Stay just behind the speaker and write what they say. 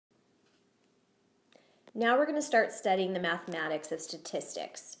Now we're going to start studying the mathematics of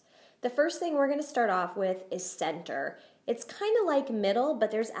statistics. The first thing we're going to start off with is center. It's kind of like middle,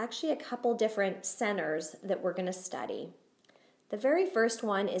 but there's actually a couple different centers that we're going to study. The very first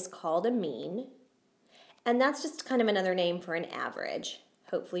one is called a mean, and that's just kind of another name for an average.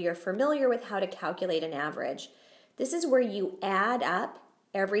 Hopefully you're familiar with how to calculate an average. This is where you add up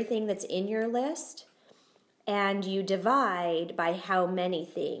everything that's in your list and you divide by how many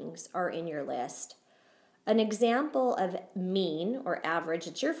things are in your list. An example of mean or average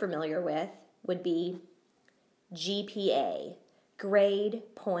that you're familiar with would be GPA, grade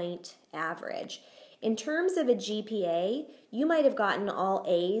point average. In terms of a GPA, you might have gotten all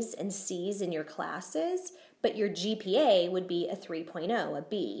A's and C's in your classes, but your GPA would be a 3.0, a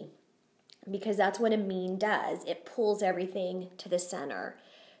B, because that's what a mean does. It pulls everything to the center.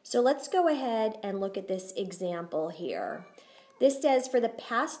 So let's go ahead and look at this example here. This says for the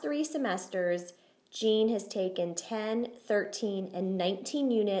past 3 semesters, Jean has taken 10, 13, and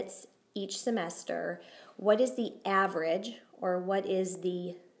 19 units each semester. What is the average, or what is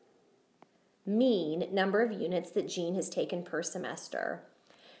the mean number of units that Jean has taken per semester?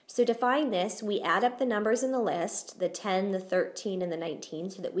 So to find this, we add up the numbers in the list, the 10, the 13, and the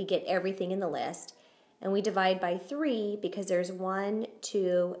 19, so that we get everything in the list. And we divide by 3 because there's 1,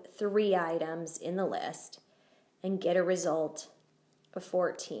 2, 3 items in the list, and get a result of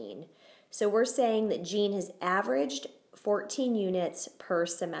 14. So we're saying that Jean has averaged 14 units per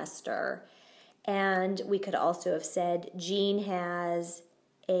semester. And we could also have said Jean has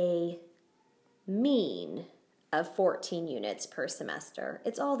a mean of 14 units per semester.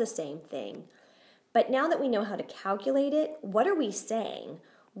 It's all the same thing. But now that we know how to calculate it, what are we saying?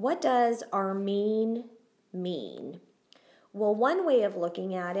 What does our mean mean? Well, one way of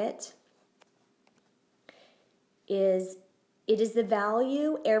looking at it is it is the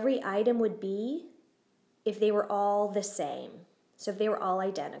value every item would be if they were all the same. So if they were all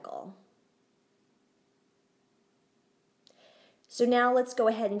identical. So now let's go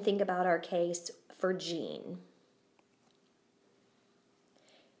ahead and think about our case for Jean.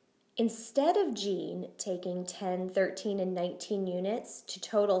 Instead of Jean taking 10, 13, and 19 units to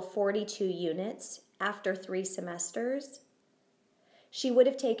total 42 units after 3 semesters, she would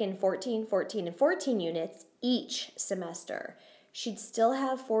have taken 14, 14, and 14 units each semester. She'd still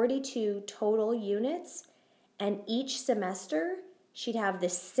have 42 total units, and each semester she'd have the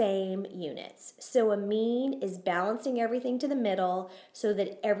same units. So a mean is balancing everything to the middle so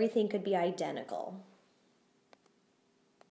that everything could be identical.